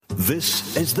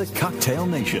This is the Cocktail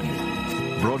Nation,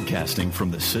 broadcasting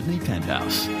from the Sydney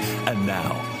Penthouse. And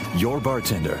now, your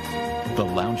bartender, the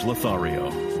Lounge Lothario,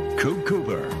 Coop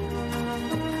Cooper.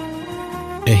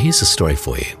 Now here's a story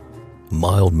for you. A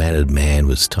mild-mannered man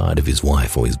was tired of his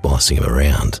wife always bossing him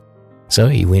around, so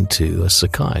he went to a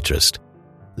psychiatrist.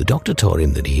 The doctor told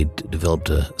him that he had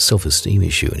developed a self-esteem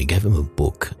issue, and he gave him a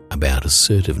book about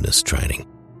assertiveness training,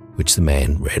 which the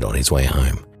man read on his way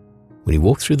home. When he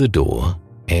walked through the door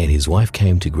and his wife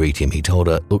came to greet him, he told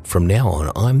her, "Look, from now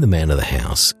on, I'm the man of the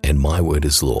house and my word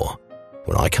is law.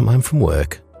 When I come home from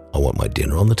work, I want my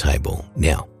dinner on the table.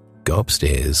 Now, go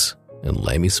upstairs and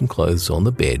lay me some clothes on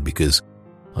the bed because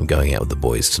I'm going out with the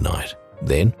boys tonight.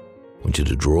 Then, I want you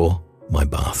to draw my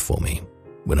bath for me.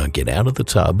 When I get out of the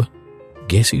tub,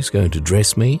 guess who's going to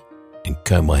dress me and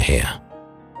comb my hair?"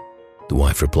 The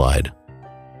wife replied,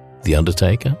 "The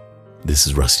Undertaker? This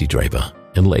is Rusty Draper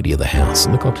and Lady of the House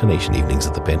in the Cocktail Nation evenings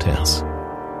at the Penthouse."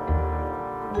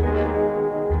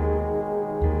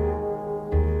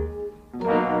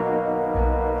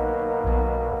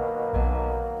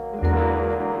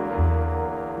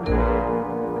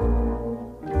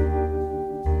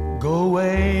 Go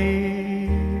away,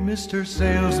 Mr.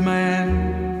 Salesman.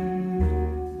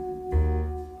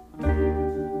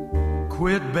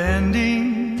 Quit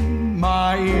bending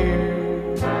my ear.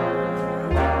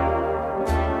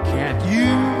 Can't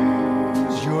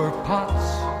use your pots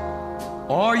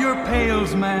or your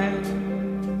pails,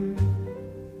 man,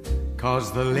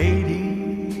 'cause the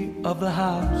lady of the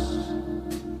house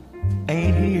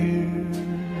ain't here.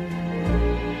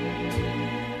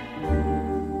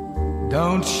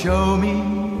 Don't show me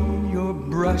your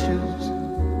brushes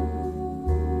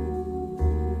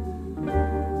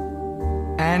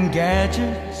and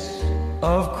gadgets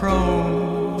of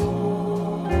chrome.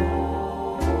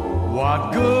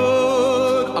 What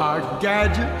good are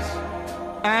gadgets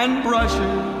and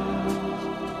brushes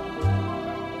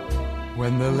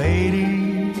when the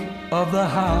lady of the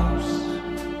house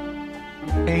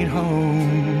ain't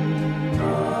home?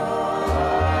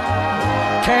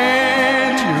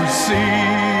 Can't you see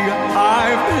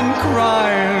I've been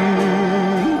crying?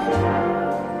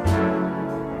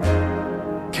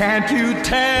 Can't you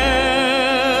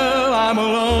tell I'm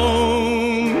alone?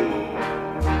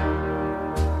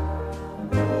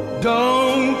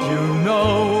 Don't you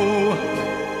know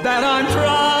that I'm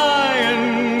trying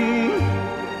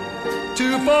to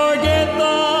forget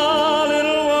the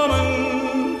little woman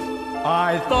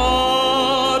I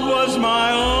thought was my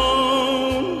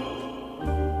own?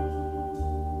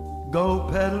 Go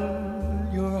peddle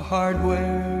your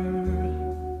hardware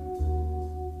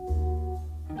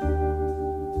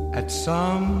at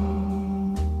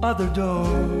some other door.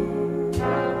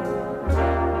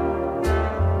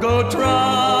 Go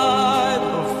try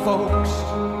the folks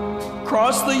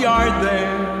across the yard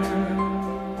there.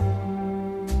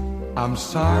 I'm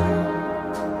sorry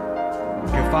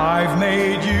if I've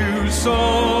made you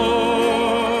sore.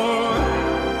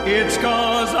 It's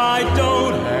 'cause I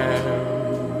don't have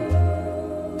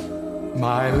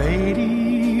my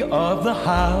lady of the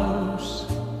house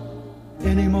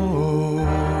anymore.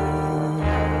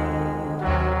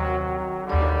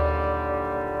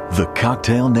 The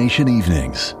Cocktail Nation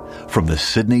evenings from the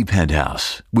Sydney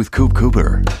Penthouse with Coop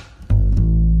Cooper.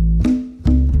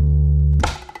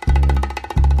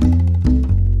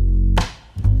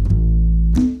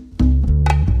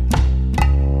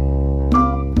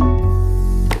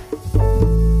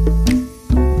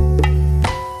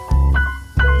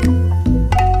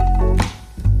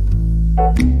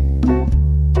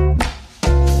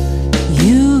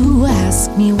 You ask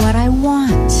me what I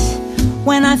want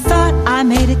when I thought I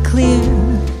made it clear.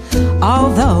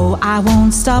 Although I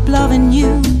won't stop loving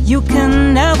you, you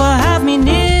can never have me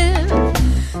near.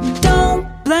 Don't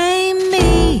blame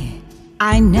me,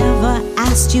 I never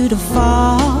asked you to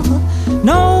fall.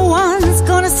 No one's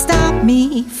gonna stop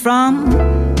me from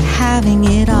having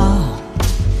it all.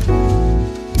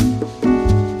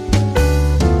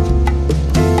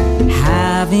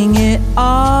 Having it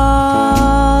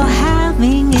all,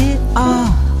 having it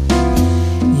all.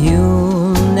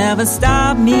 You'll never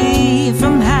stop me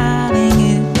from having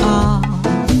it all.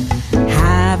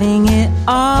 Having it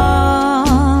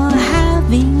all,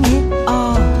 having it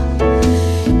all.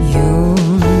 You'll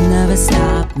never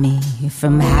stop me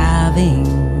from having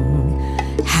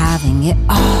it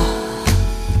all.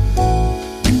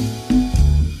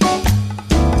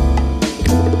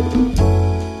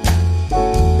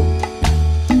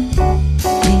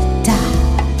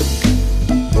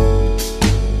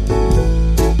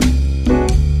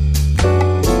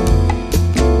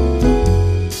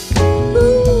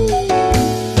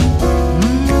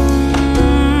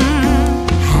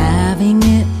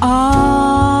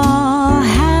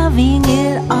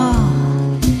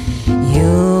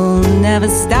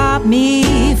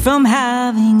 from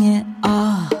having it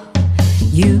all.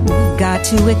 You've got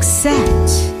to accept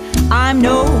I'm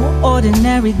no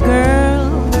ordinary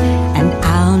girl, and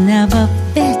I'll never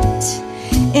fit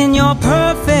in your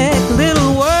perfect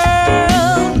little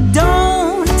world.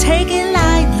 Don't take it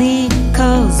lightly,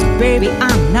 'cause baby,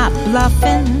 I'm not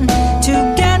bluffing. To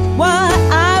get what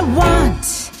I want,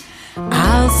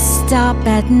 I'll stop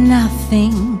at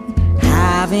nothing.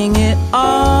 Having it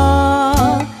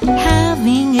all,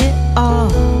 having it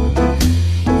all.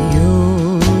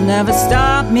 You'll never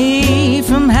stop me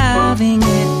from having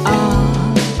it all.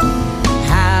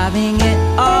 Having it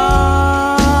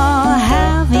all,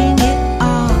 having it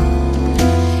all.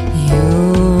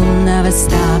 You'll never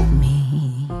stop me.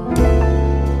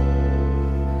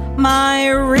 My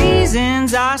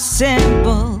reasons are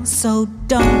simple, so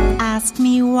don't ask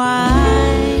me why.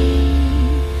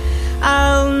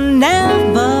 I'll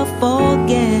never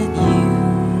forget you.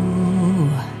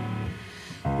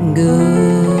 Goodbye.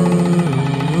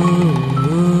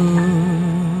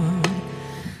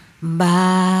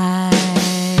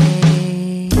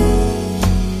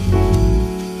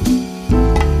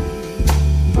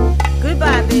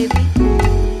 Goodbye, baby.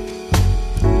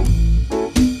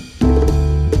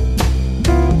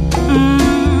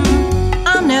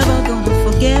 I'm never gonna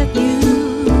forget you.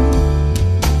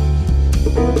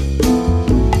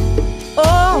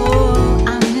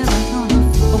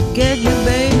 Get you,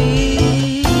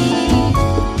 baby.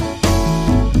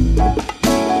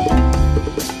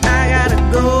 I gotta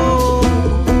go.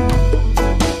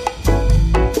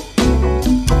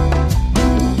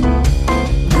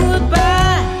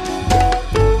 Goodbye.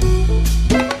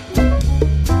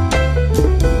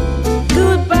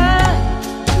 Goodbye.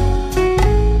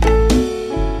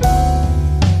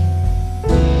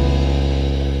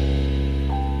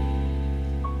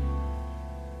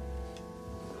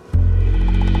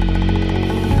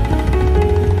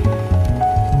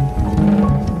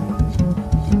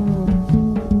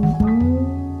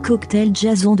 Cocktail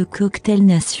jason de Cocktail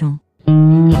Nation.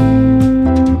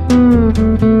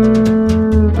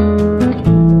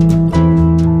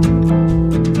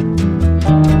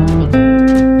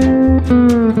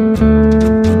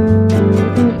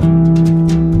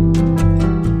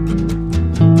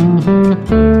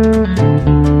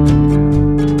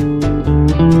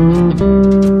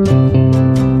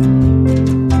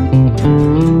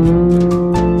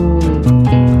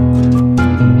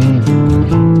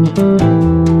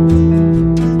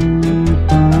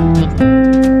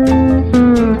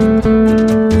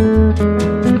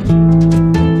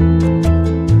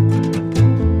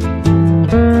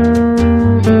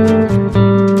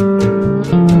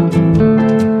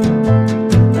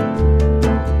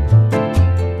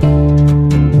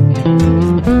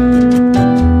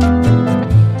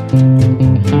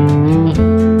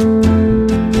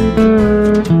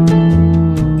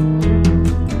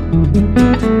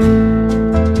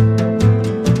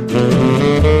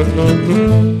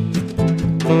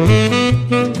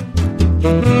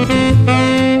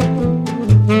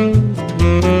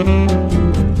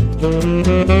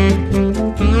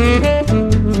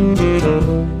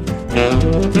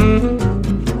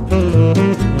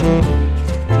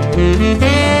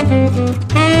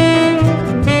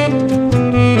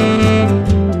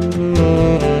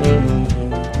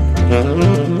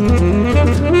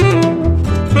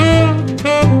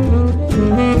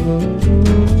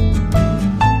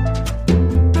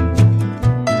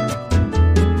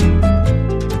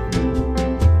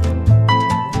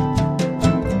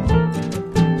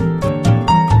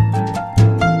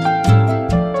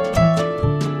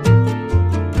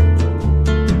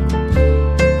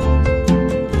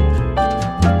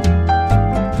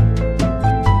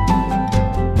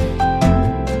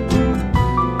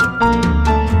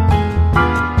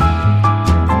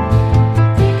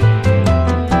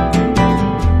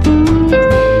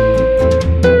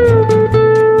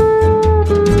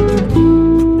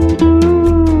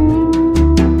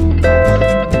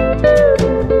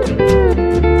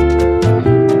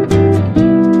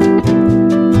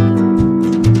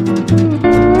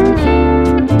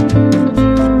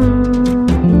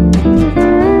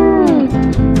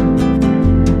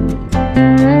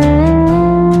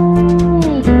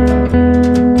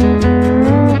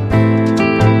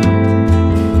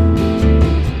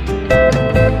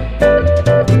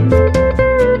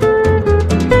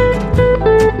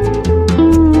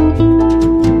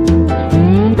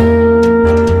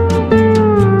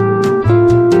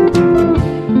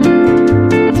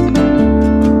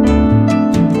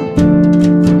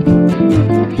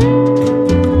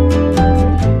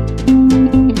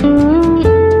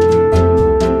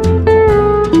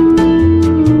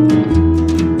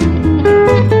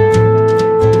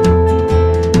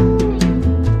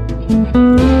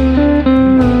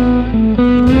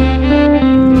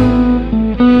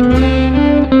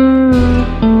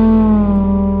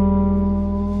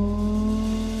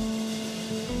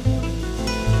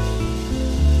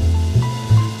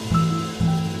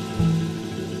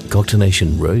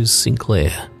 combination Rose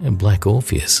Sinclair and Black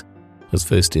Orpheus was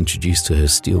first introduced to her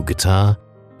steel guitar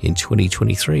in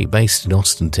 2023. Based in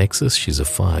Austin, Texas, she's a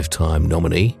 5-time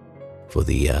nominee for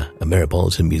the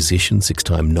Ameripolitan Musician,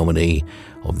 6-time nominee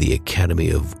of the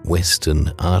Academy of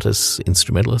Western Artists,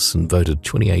 Instrumentalists, and voted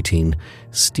 2018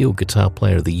 Steel Guitar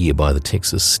Player of the Year by the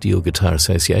Texas Steel Guitar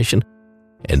Association.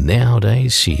 And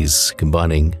nowadays, she's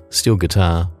combining steel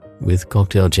guitar with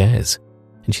cocktail jazz.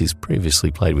 And she's previously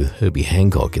played with Herbie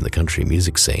Hancock in the country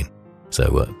music scene.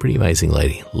 So, pretty amazing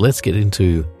lady. Let's get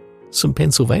into some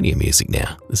Pennsylvania music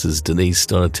now. This is Denise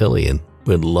Donatelli and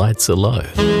When Lights Are Low.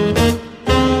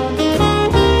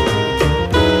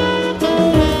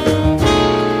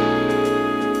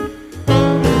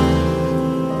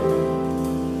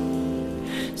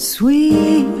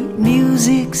 Sweet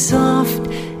music, soft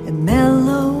and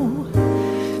mellow,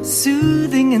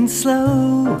 soothing and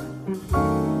slow,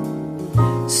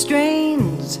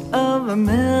 strains of a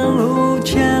mellow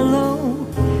cello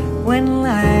when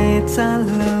lights are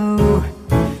low.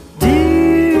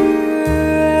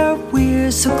 Dear,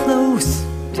 we're so close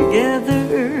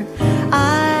together,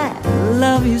 I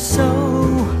love you so.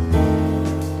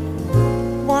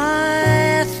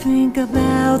 Why think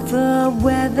about the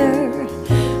weather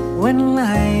when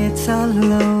lights are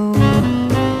low?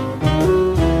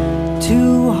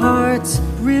 Two hearts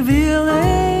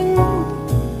revealing,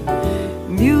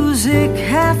 music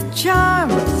half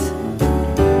charms.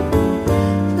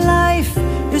 Life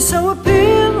is so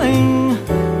appealing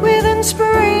with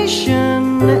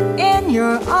inspiration in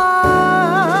your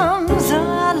arms.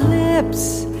 Our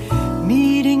lips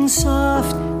meeting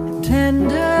soft and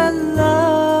tender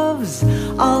loves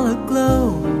all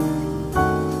aglow.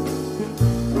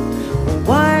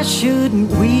 Why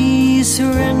shouldn't we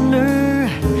surrender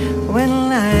when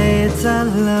lights are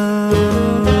low?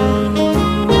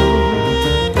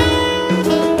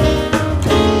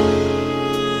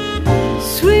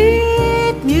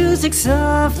 Sweet music,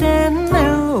 soft and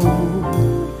mellow,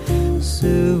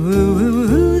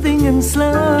 soothing and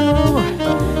slow,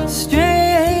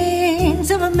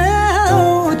 strains of a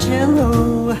mellow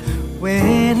cello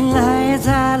when lights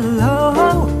are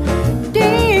low.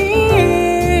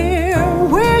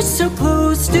 So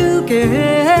close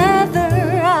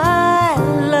together, I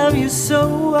love you so.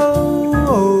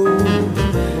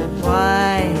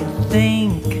 Why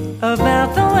think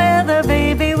about the weather,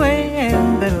 baby,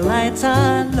 when the lights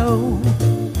are low?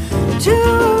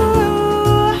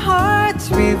 Two hearts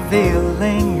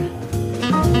revealing,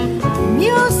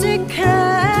 music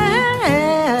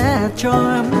has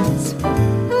charms.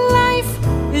 Life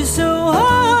is so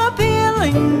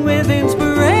appealing with inspiration.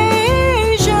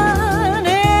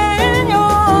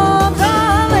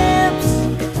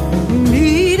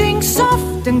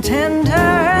 And tender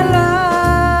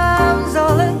loves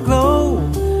all aglow.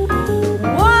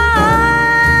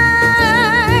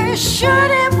 Why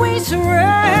shouldn't we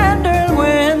surrender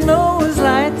when those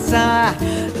lights are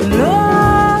low?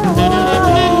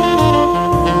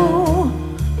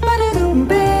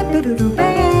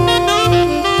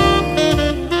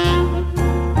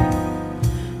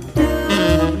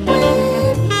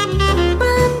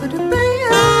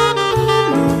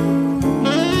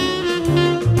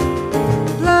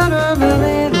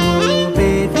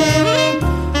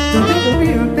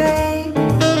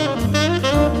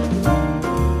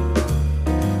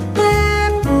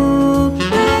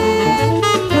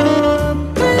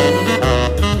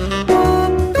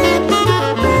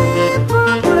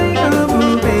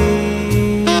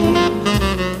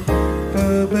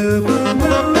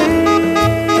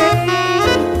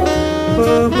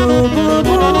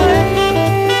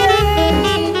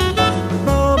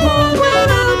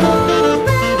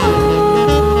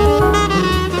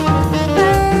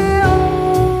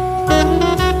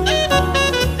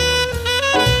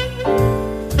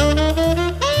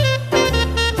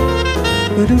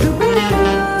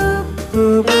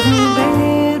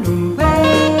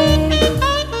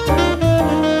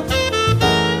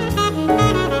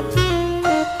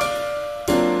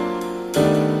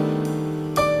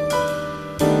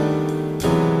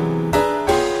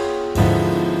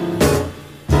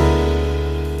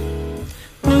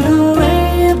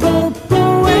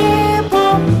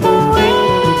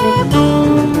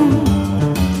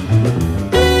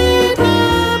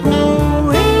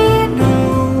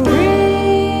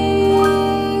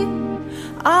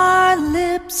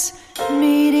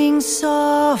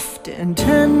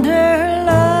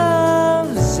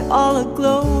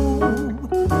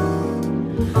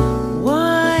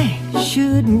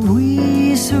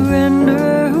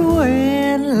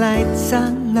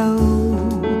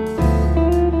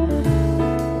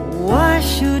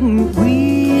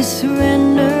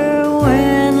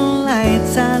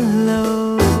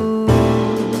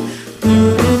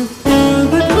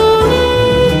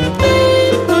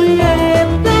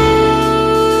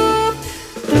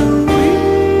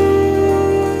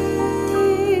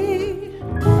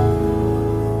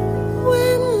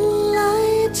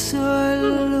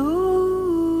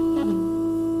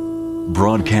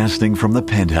 Broadcasting from the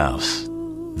Penthouse,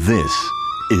 this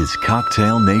is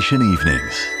Cocktail Nation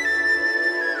Evenings.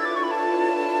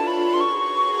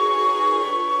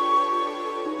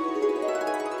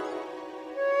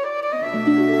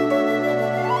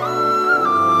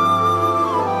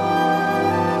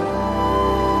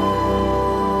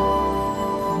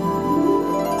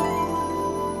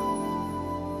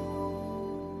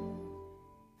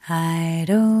 I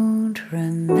don't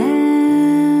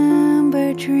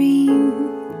remember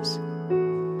dreams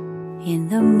in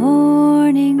the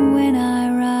morning when I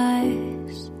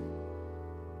rise,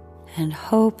 and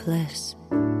hopeless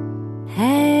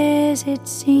as it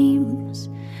seems,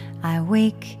 I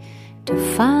wake to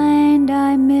find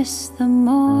I miss them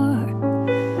more,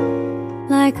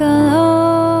 like a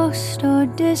lost or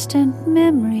distant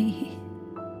memory,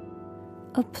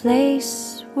 a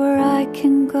place where I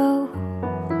can go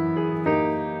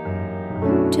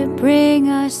to bring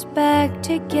us back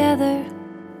together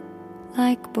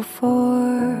like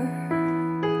before.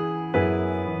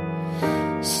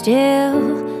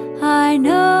 Still, I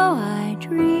know I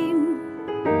dream.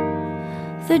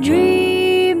 The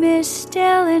dream is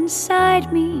still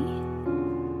inside me,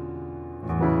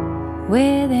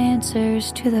 with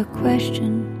answers to the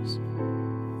questions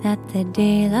that the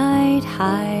daylight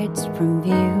hides from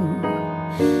view.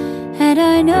 And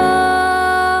I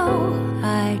know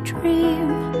I dream.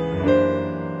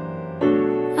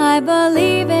 I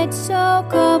believe it so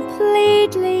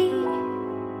completely.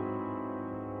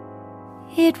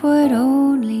 It would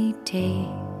only take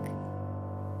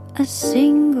a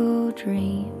single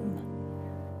dream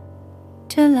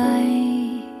to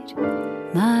light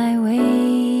my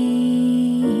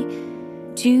way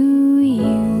to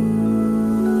you.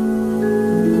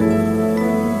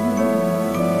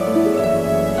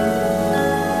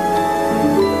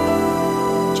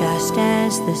 Just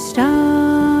as the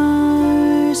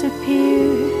stars appear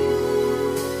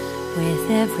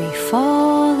with every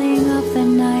falling of the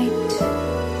night,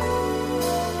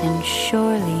 and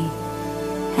surely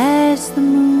as the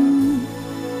moon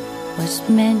was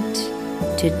meant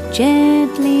to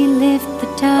gently lift the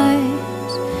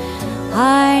tides,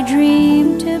 I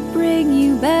dream to bring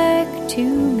you back to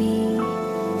me,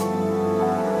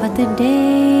 but the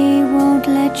day won't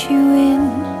let you in.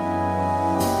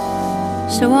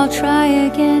 So I'll try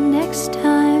again next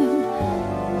time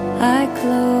I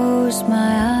close my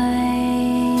eyes.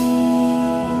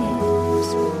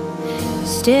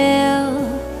 Still,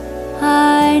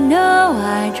 I know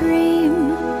I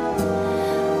dream.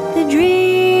 The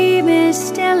dream is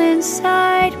still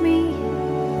inside me,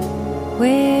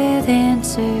 with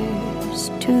answers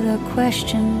to the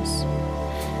questions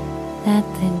that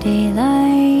the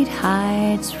daylight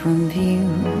hides from view.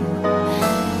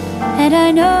 And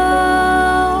I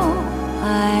know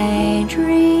I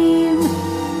dream.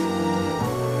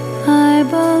 I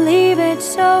believe it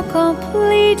so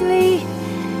completely.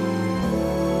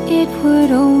 It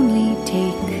would only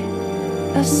take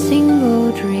a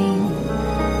single dream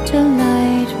to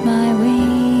light my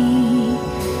way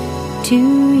to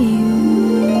you.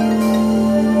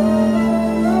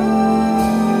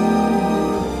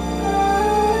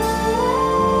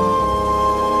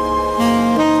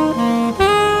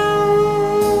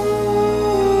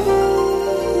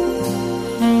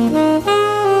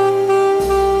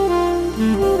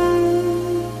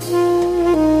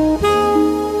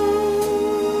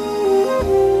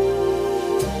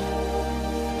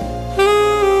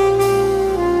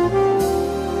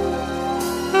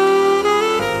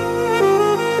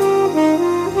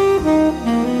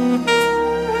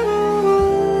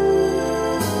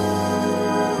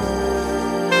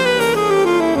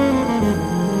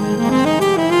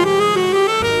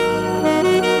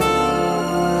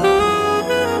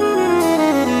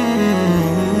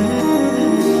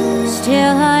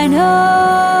 Still I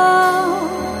know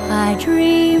I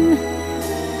dream.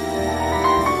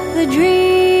 The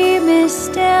dream is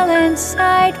still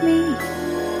inside me,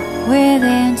 with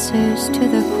answers to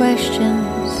the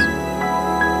questions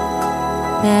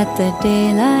that the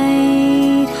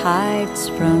daylight hides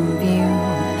from view.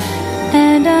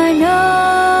 And I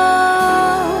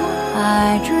know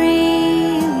I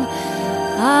dream.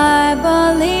 I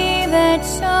believe it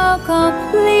so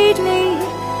completely.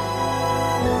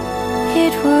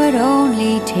 It would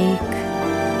only take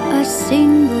a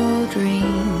single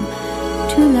dream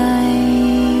to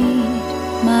light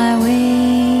my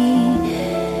way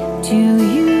to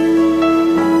you.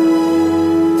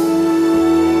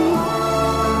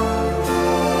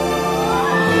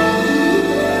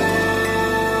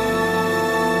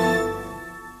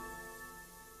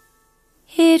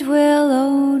 It will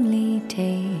only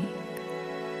take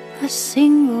a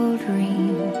single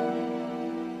dream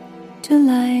to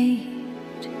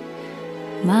light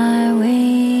my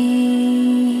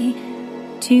way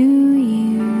to you.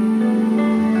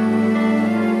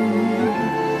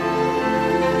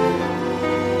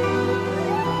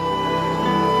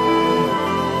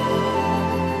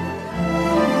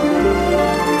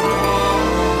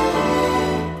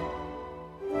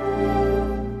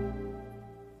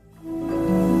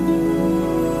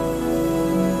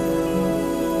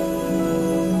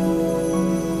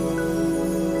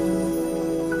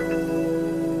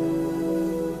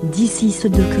 D6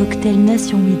 de Cocktail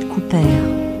Nation with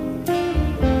Cooper.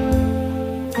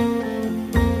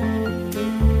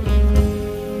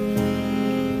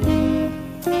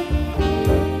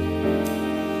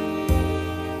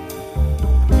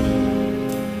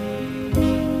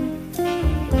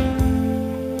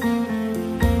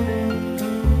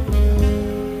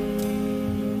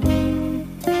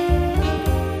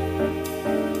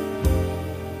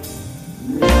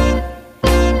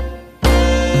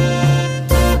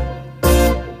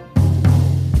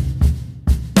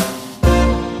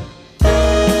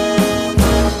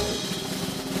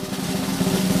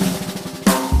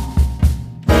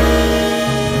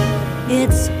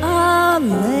 It's a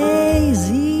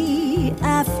lazy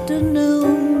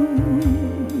afternoon,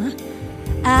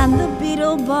 and the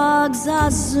beetle bugs are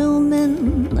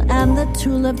zooming, and the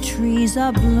tulip trees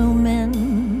are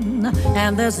blooming,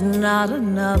 and there's not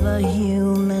another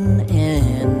human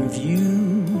in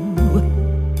view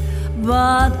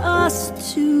but us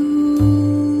two.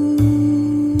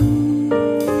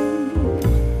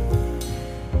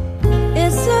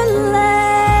 It's a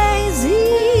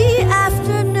lazy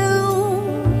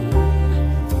afternoon,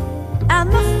 and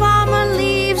the farmer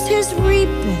leaves his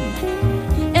reaping,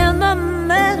 and the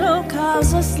meadow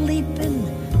cows are sleeping,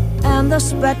 and the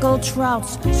speckled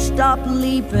trouts stop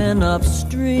leaping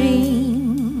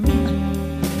upstream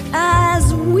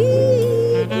as we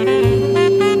dream.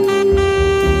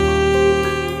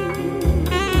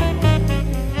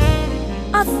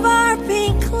 A far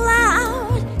pink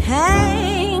cloud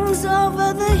hangs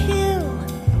over the hill,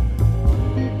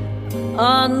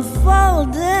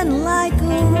 unfolding like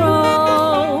a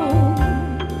rose.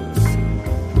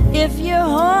 If you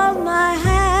hold my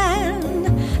hand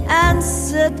and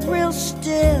sit real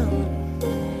still,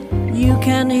 you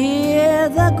can hear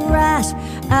the grass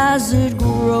as it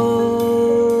grows.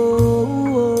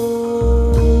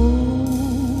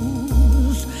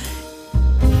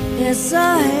 It's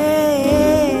a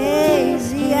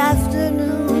hazy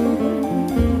afternoon,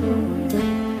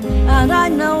 and I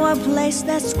know a place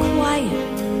that's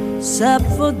quiet, except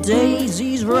for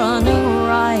daisies running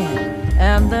riot,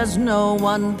 and there's no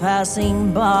one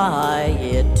passing by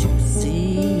it to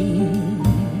see.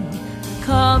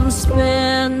 Come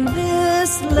spend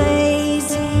this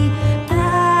lazy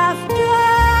afternoon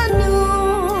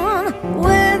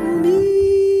with me.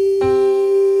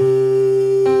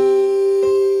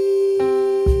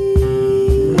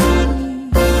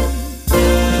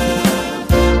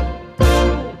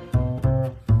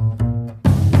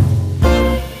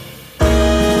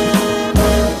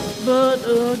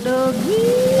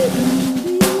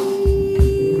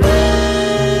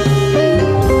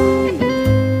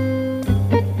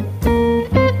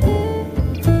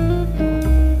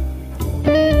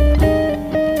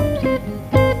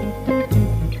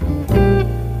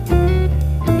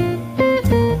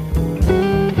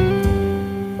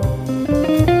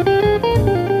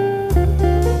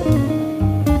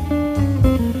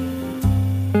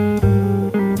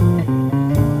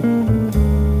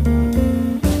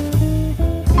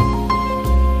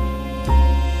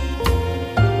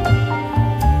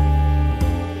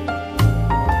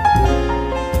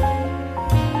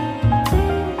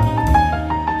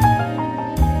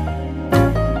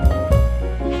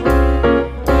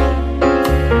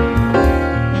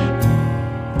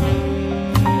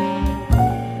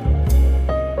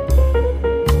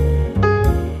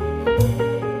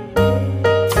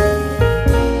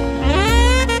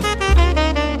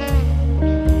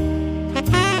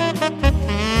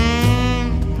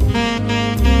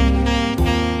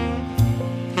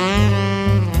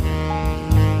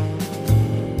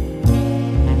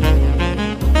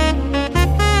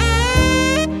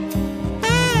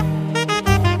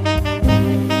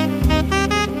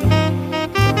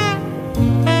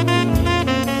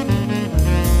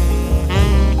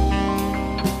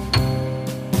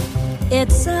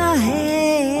 It's a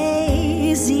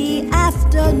hazy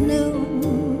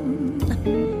afternoon,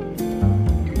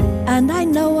 and I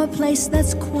know a place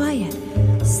that's quiet,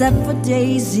 except for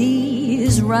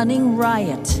daisies running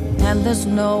riot, and there's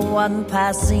no one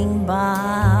passing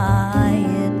by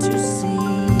it to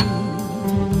see.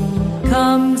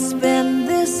 Come spend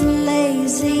this late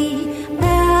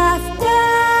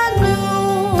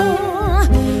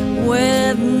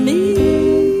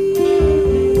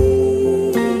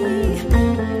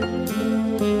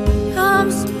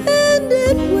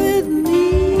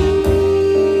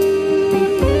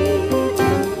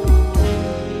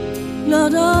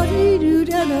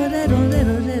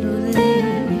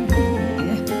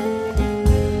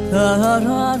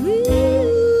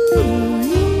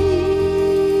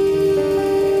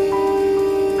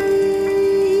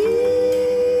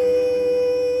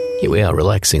we are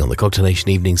relaxing on the Cocktail Nation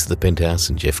evenings at the Penthouse,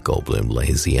 and Jeff Goldblum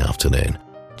lazy afternoon.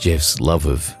 Jeff's love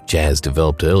of jazz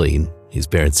developed early. His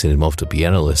parents sent him off to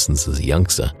piano lessons as a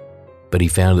youngster, but he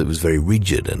found it was very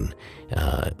rigid and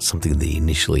something that he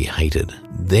initially hated.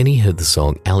 Then he heard the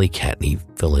song Alley Cat and he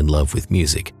fell in love with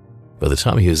music. By the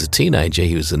time he was a teenager,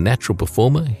 he was a natural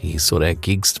performer. He sought out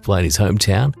gigs to play in his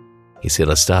hometown. He said,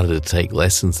 I started to take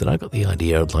lessons and I got the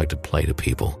idea I'd like to play to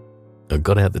people. I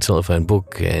got out the telephone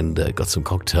book and got some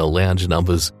cocktail lounge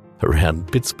numbers around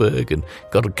Pittsburgh and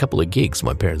got a couple of gigs.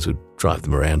 My parents would drive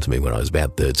them around to me when I was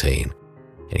about 13.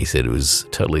 And he said it was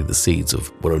totally the seeds of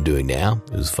what I'm doing now.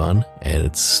 It was fun, and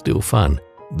it's still fun.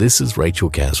 This is Rachel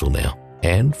Caswell now,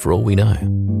 and For All We Know.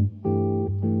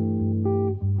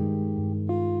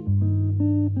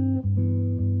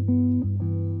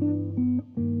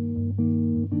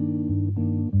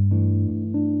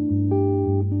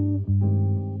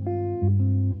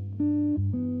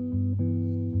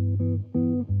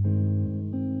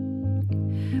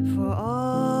 For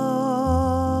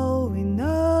all we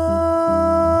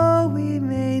know, we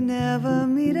may never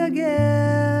meet again.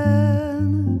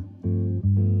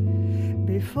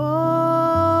 Before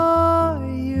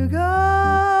you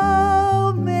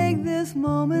go, make this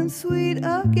moment sweet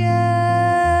again.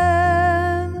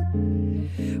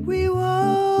 We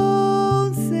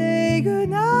won't say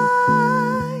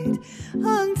goodnight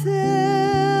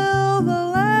until the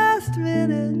last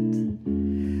minute.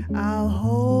 I'll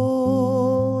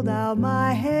hold out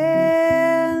my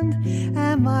hand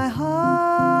and my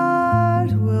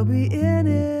heart will be in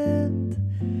it.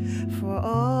 For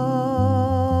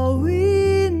all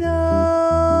we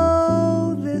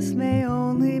know, this may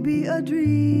only be a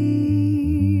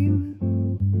dream.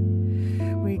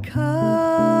 We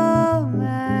come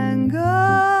and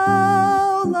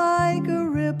go like a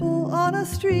ripple on a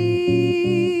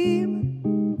stream.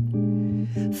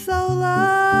 So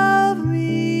love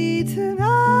me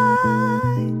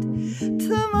tonight.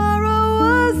 Tomorrow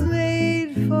was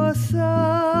made for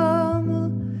some.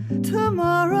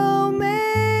 Tomorrow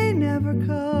may never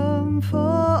come, for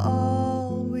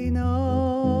all we know.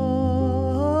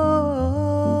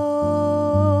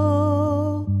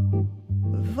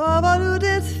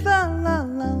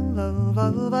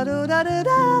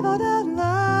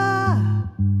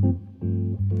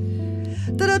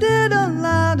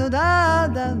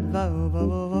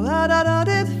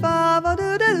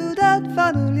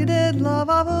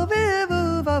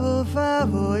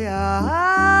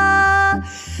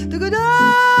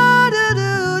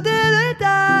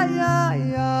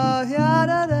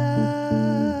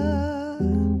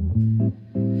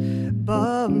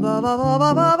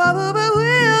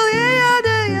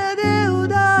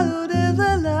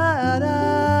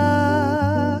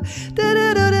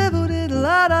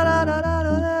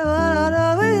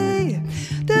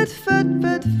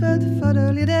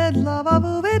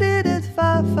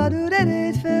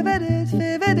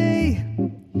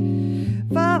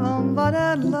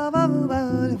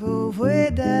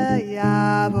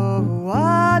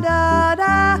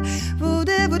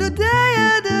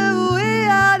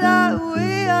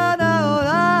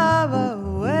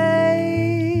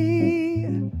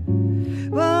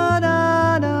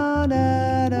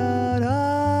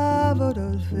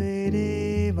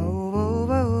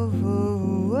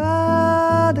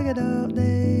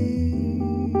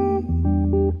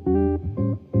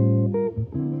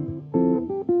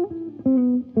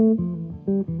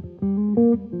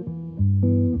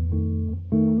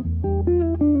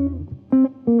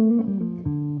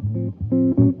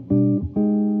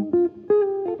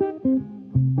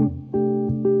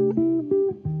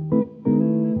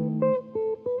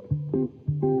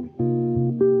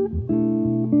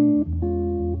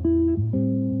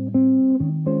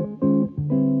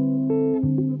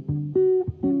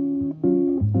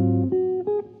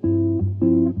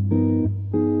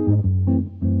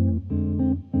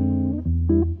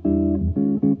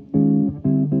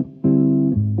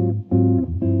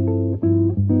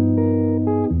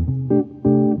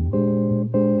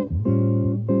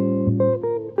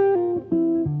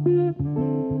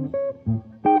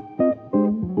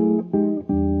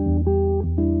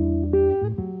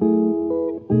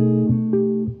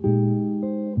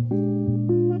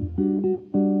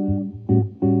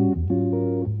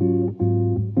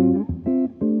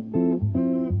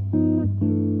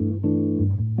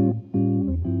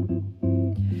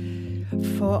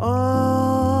 For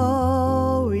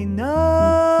all we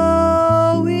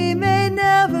know, we may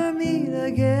never meet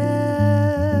again.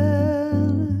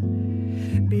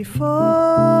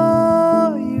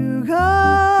 Before you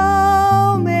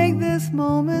go, make this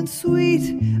moment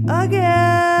sweet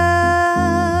again.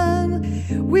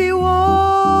 We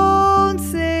won't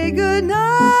say goodbye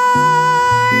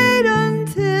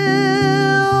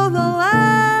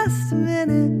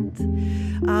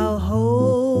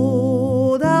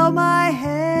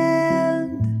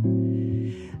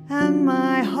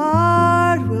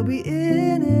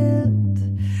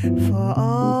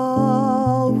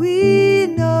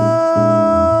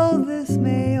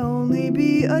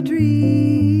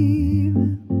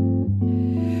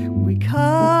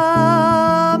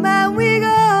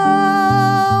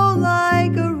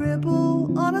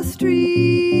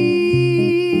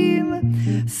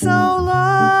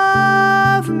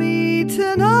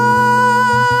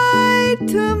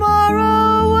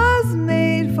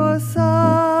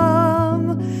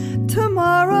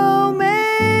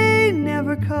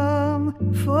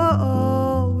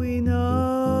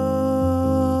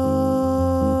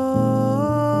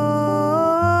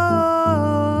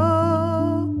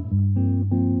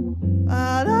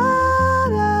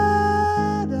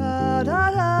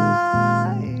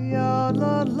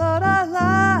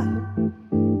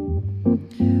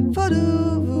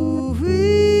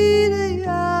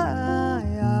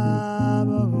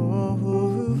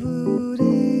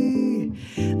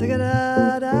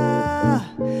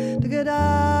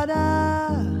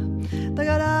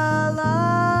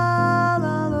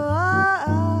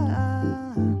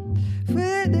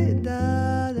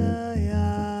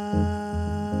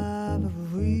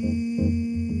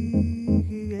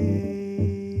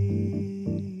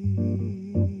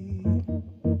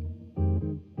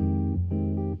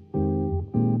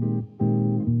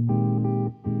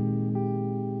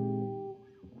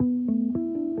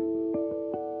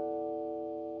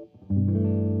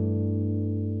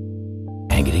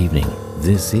evening.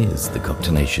 This is the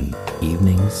Cocktail Nation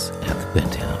Evenings at the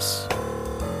Penthouse.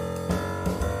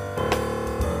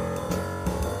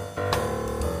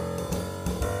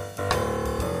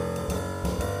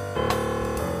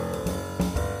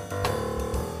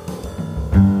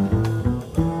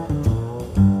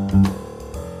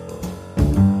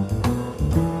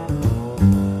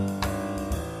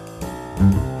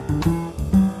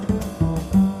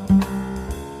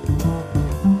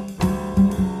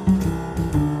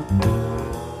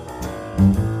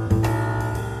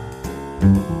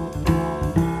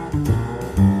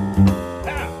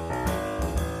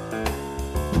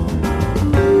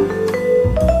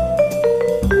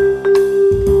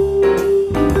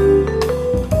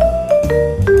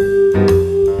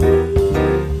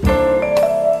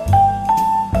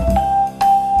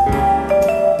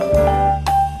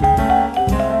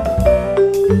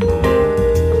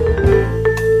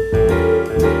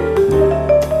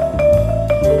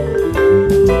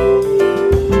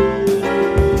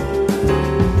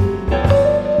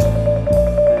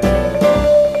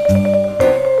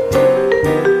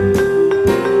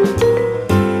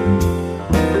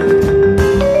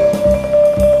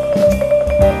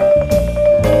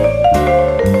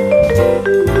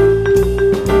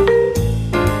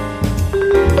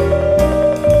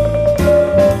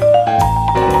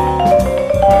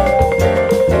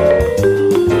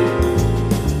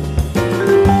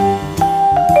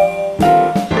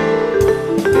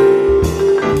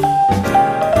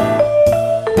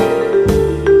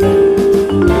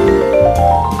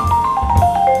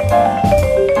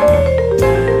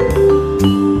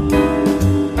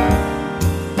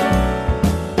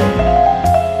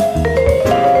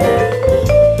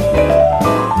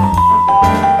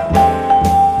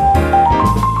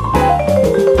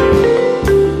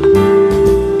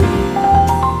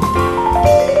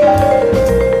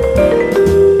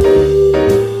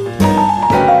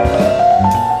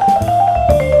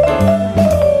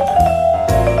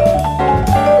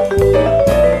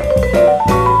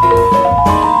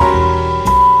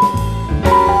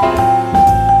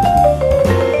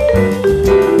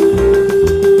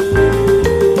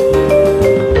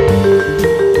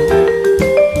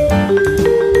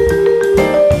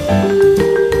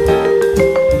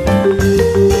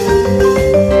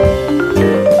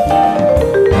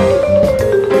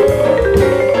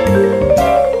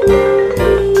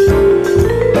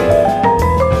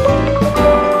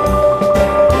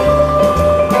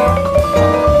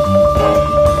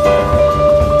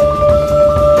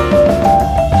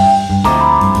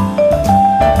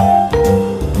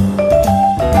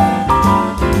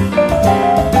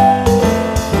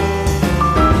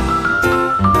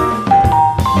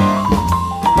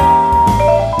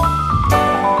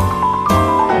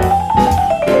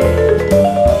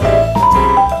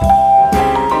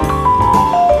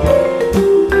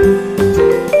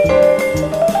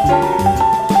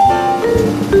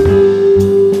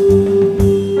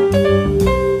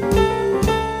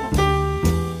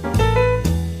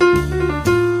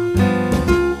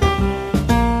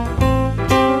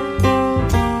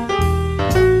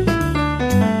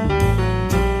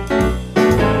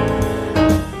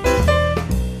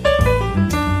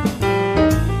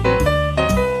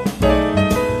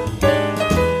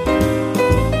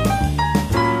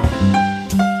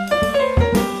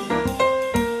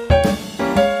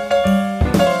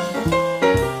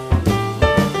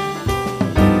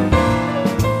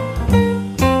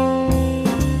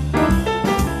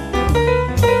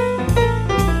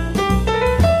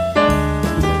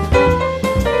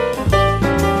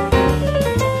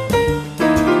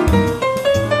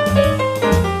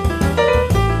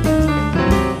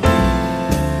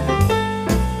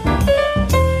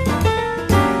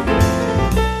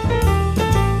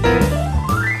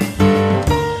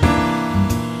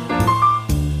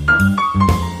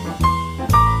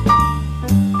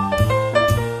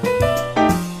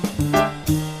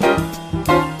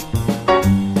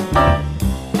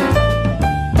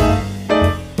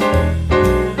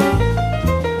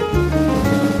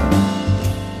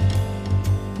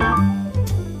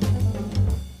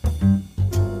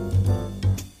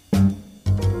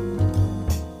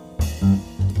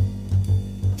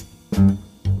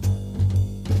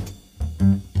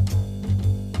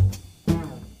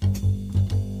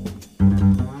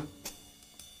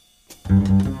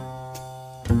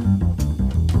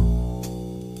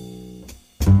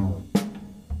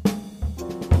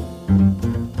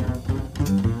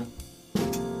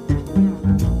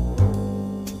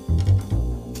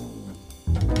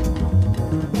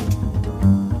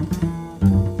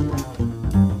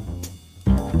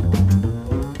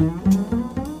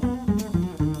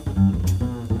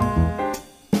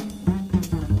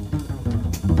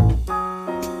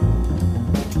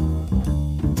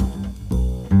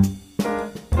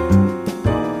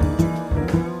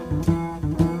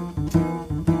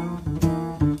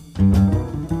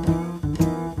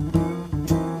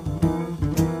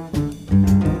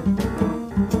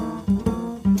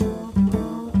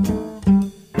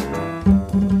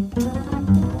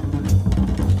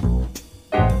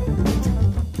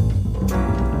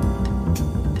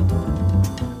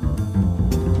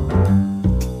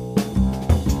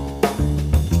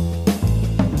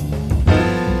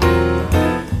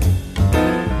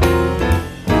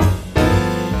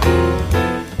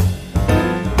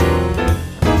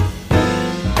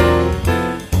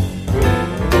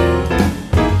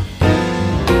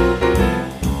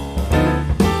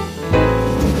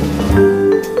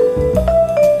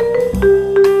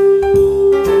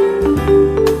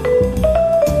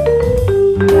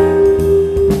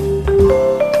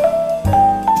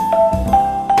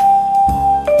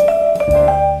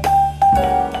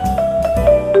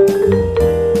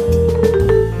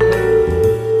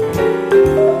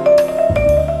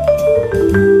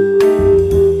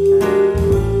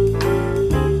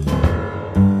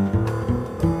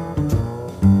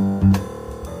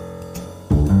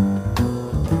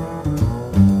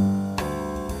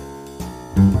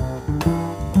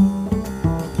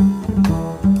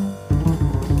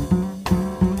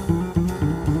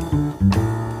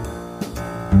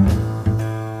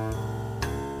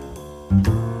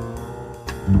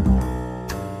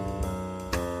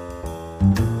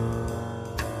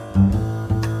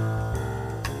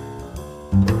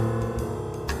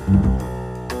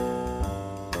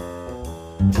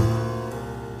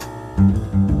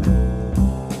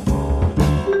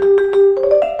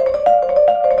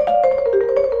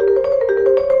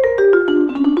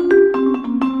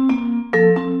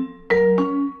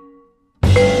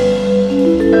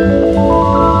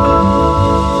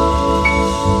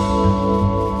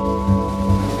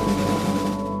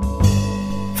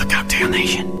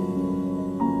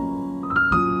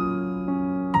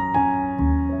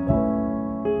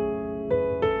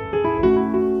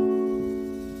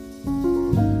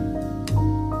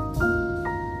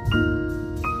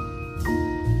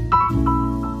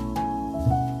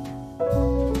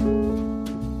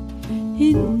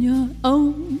 in your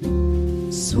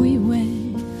own sweet way.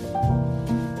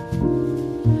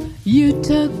 You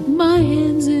took my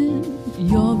hands in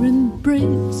your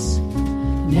embrace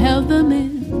and held them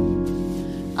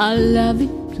in a lovely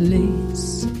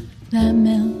place that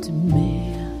melted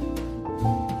me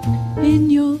in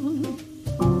your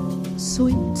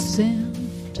sweet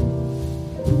sound.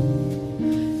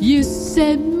 You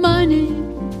said my name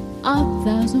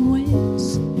 1,000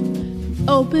 ways,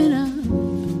 open up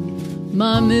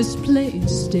my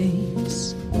misplaced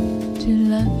days to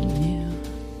love you.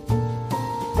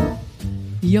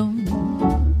 You're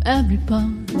every part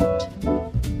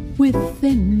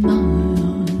within my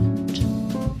heart.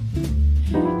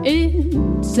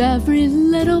 It's every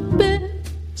little bit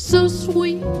so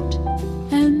sweet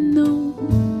and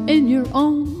known in your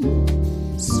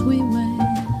own sweet way.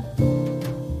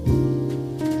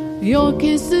 Your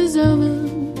kisses over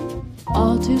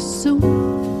all too soon.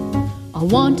 I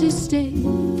want to stay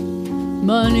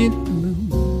beneath the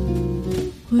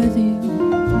moon with you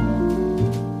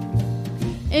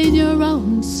in your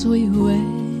own sweet way.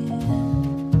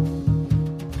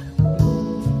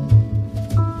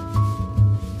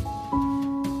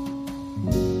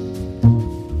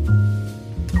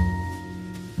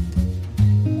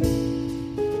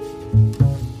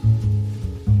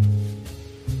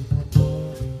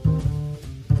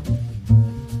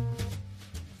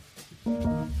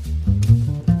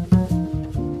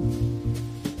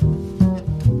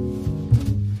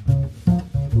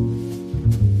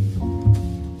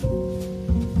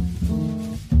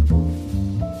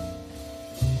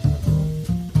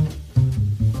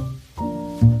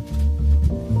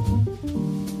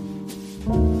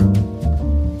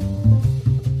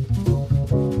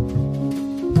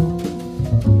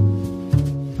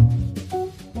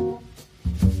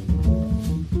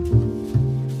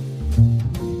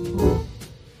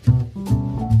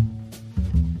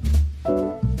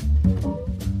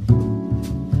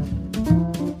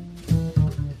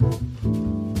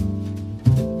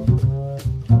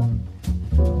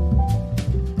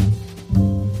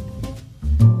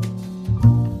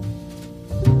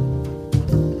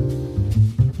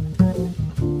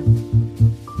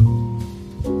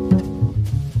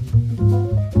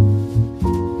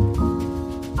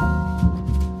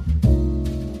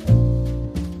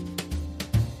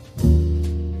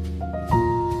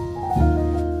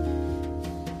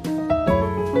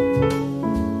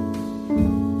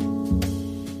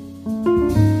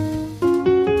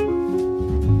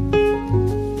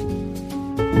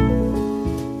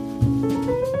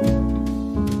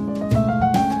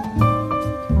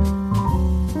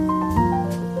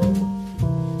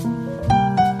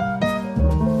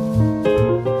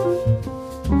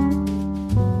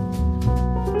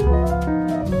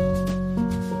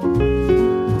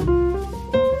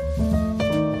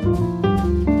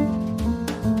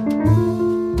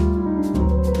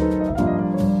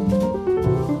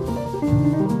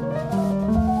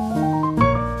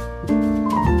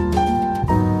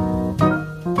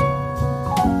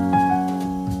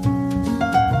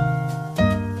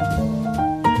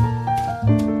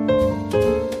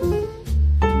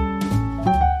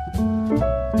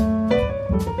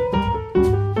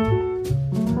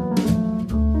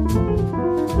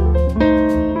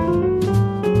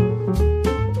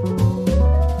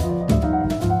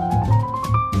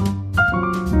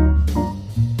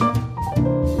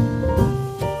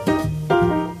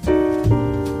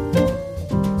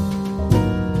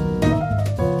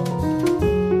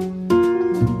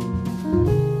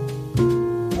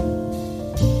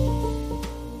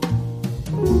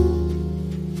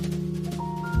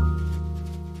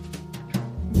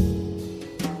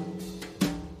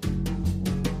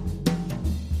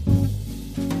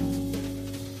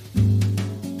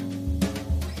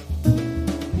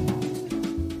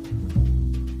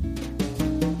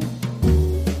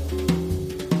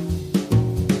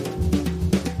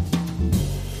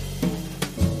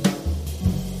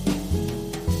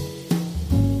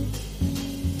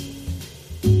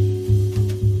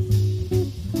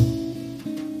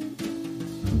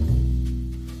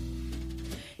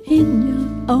 In your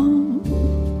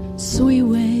own sweet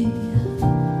way,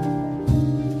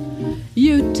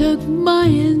 you took my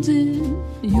hands in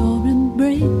your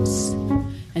embrace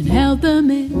and held them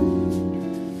in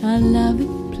a lovely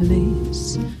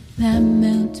place that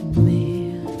melted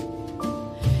me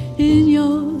in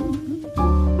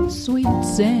your sweet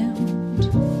sound.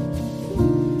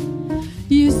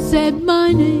 You said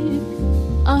my name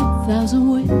 1,000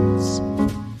 ways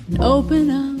and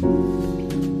opened up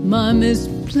my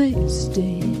misplaced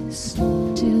days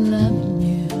to loving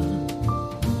you.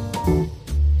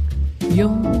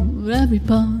 You're every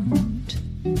part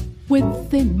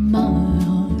within my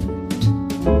heart.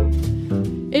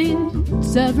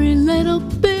 It's every little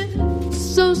bit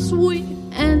so sweet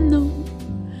and new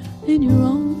in your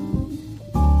own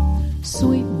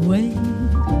sweet way.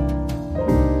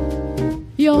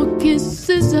 Your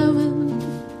kisses are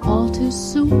all too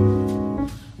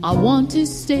soon. I want to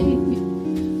stay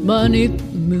beneath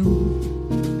the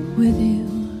moon with you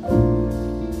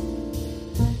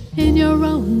in your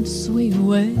own sweet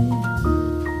way.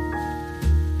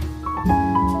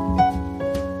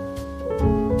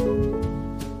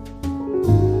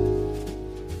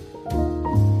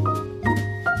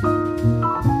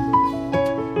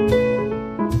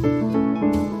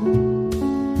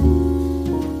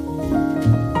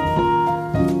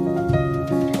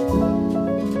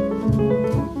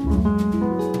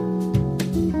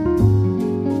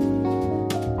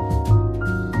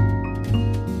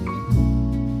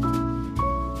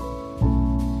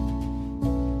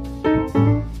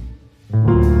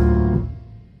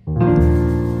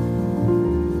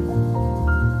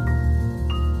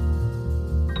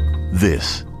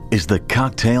 This is the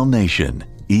Cocktail Nation,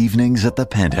 evenings at the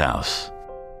Penthouse.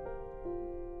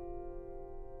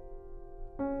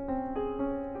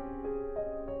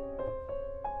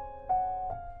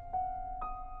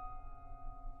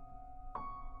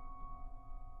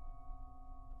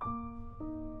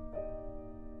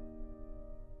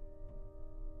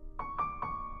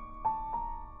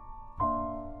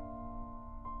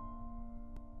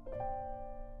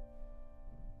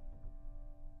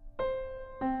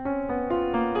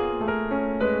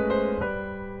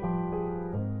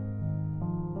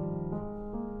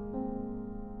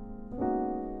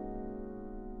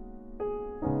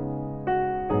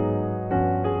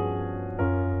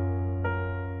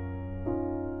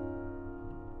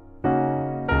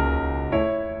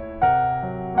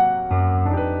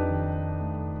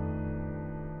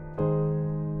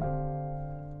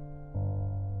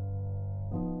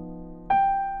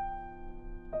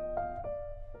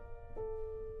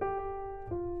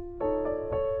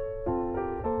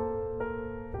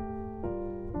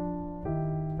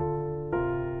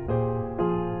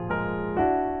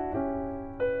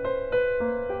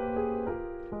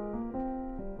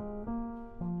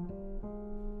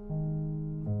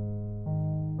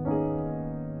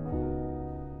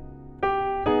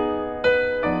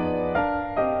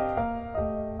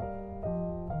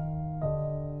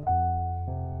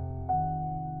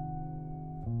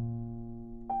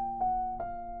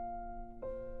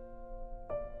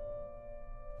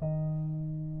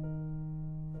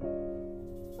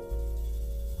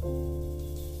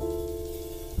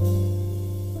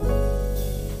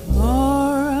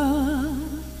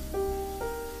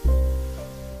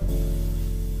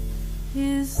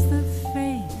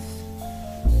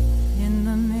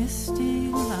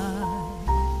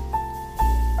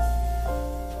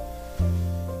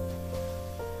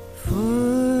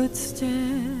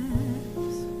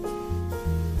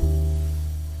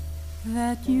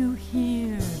 That you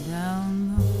hear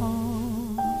down the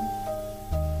hall.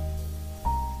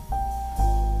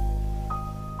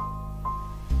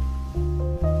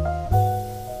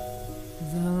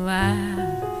 The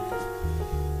laugh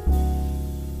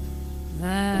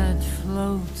that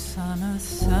floats on a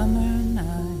summer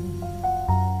night.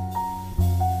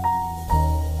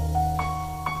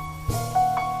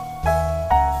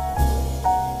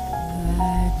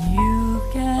 That you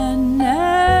can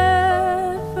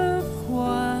never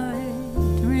quite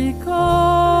recall.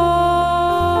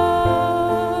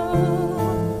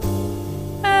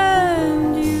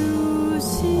 And you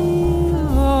see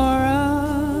Laura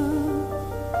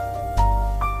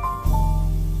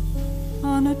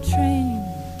on a train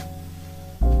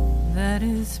that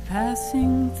is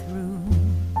passing through.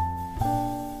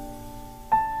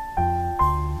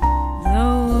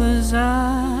 Those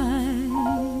eyes,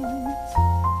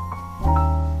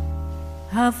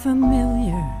 how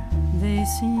familiar they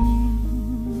seem.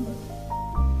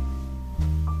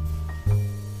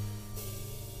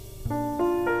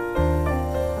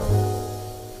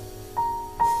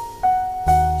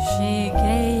 She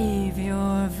gave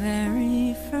your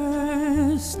very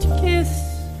first kiss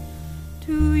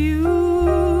to you.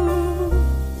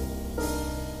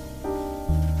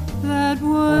 That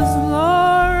was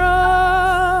Laura,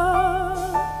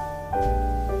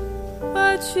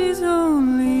 but she's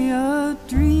only a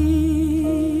dream.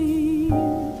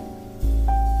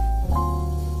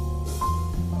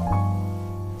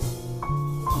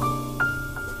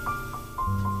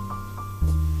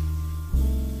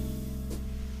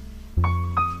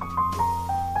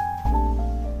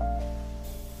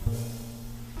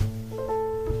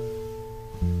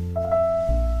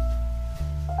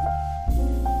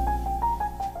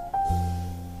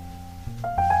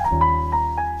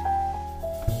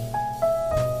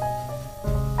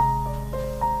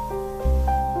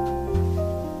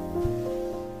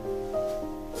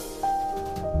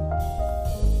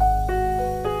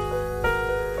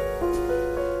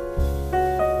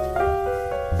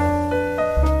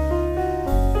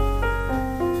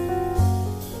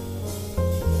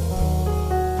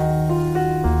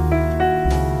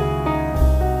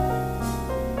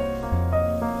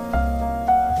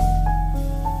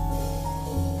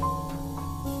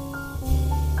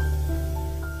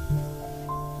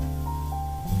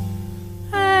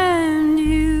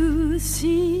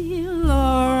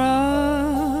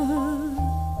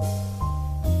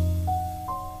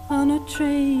 on a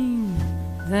train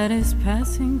that is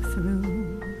passing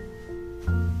through.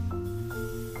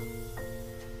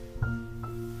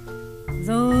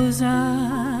 Those eyes,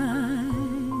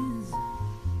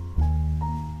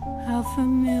 how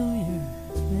familiar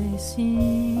they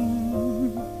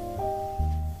seem.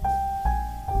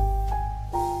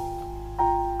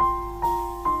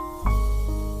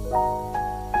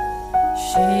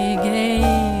 She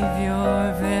gave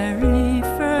your very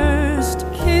first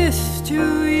kiss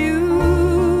to you.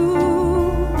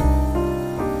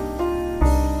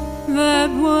 That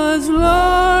was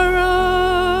Laura.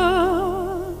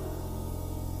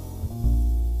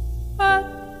 But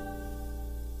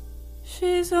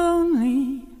she's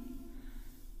only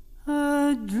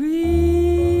a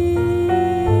dream.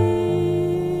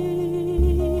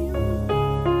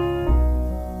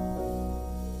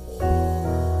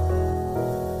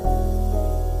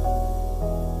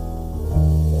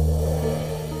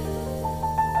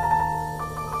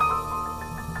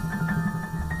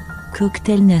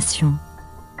 Cocktail Nation.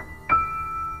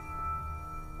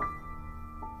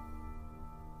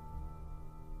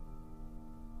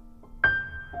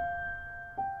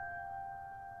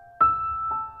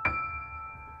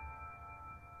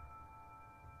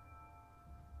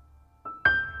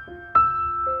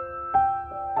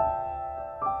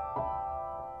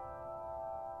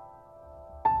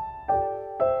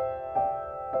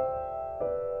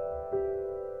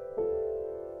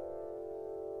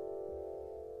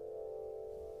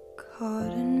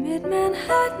 Caught in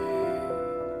mid-Manhattan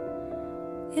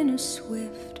in a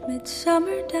swift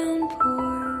midsummer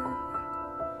downpour,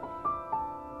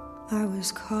 I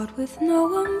was caught with no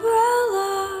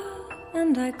umbrella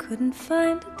and I couldn't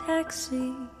find a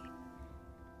taxi.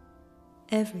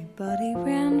 Everybody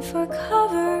ran for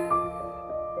cover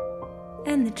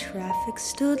and the traffic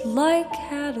stood like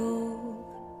cattle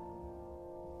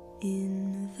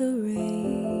in the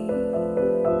rain.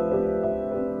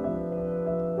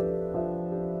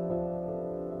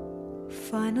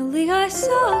 Finally I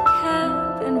saw a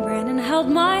cab and ran and held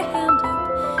my hand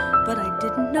up, but I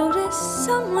didn't notice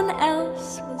someone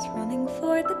else was running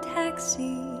for the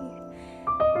taxi.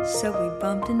 So we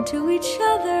bumped into each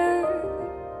other,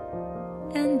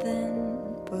 and then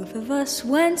both of us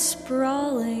went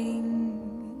sprawling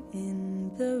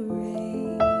in the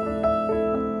rain.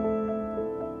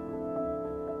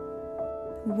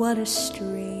 What a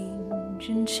strange,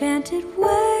 enchanted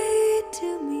way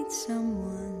to meet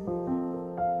someone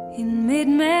in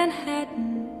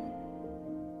mid-Manhattan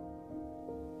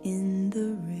in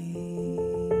the rain.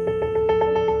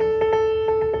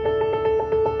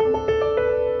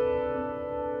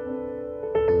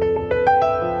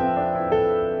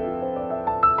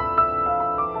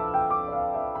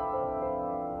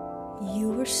 You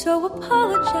were so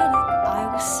apologetic, I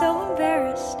was so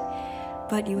embarrassed,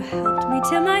 but you helped me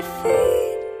to my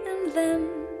feet, and then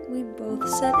we both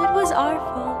said it was our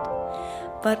fault.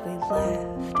 But we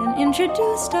laughed and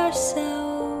introduced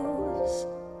ourselves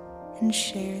and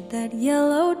shared that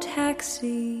yellow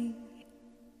taxi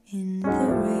in the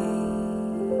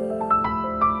rain.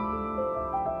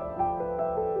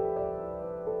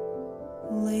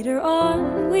 Later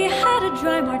on, we had a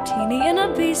dry martini in a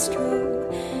bistro,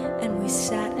 and we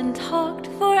sat and talked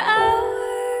for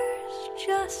hours,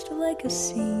 just like a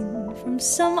scene from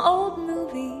some old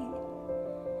movie.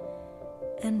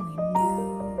 And we knew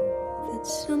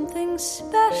something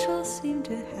special seemed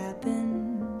to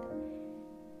happen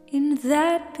in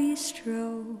that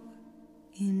bistro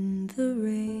in the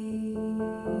rain.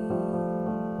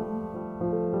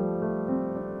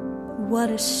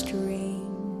 What a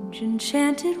strange,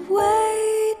 enchanted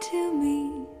way to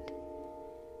meet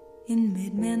in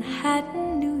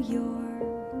mid-Manhattan, New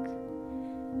York,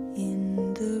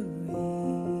 in the rain.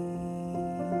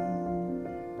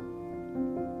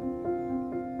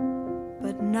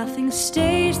 Nothing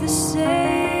stays the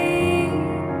same,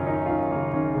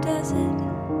 does it?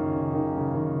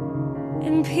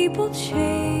 And people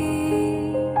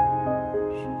change,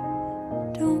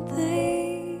 don't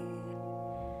they?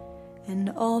 And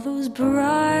all those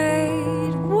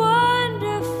bright,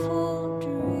 wonderful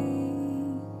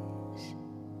dreams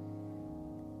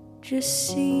just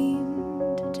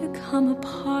seemed to come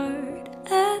apart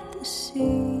at the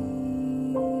seams.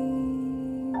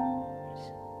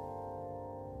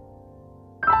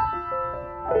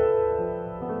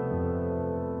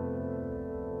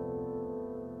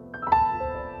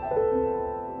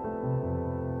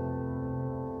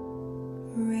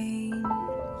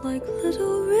 Like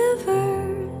little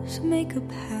rivers make a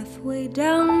pathway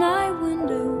down my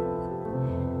window,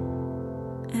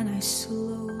 and I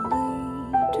slowly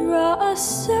draw a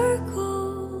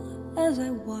circle as I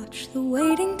watch the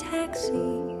waiting taxi.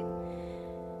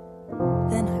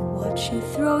 Then I watch you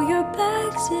throw your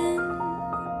bags in,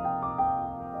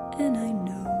 and I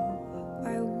know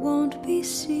I won't be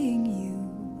seeing you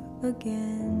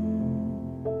again.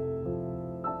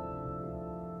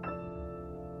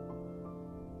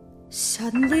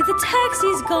 Suddenly the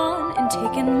taxi's gone and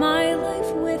taken my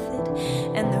life with it,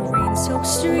 and the rain-soaked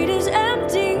street is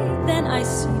empty. Then I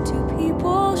see two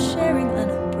people sharing an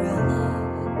umbrella,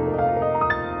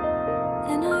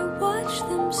 and I watch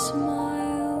them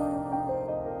smile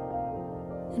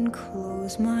and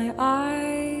close my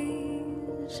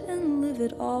eyes and live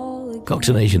it all again.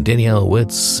 Cocktail Nation, Danielle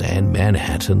Witz and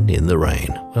Manhattan in the Rain.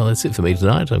 Well, that's it for me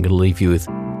tonight. I'm going to leave you with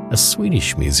a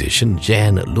Swedish musician,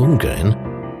 Jan Lundgren,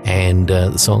 and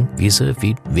the song Visa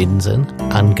vid Vinsen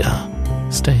Anga.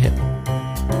 Stay happy.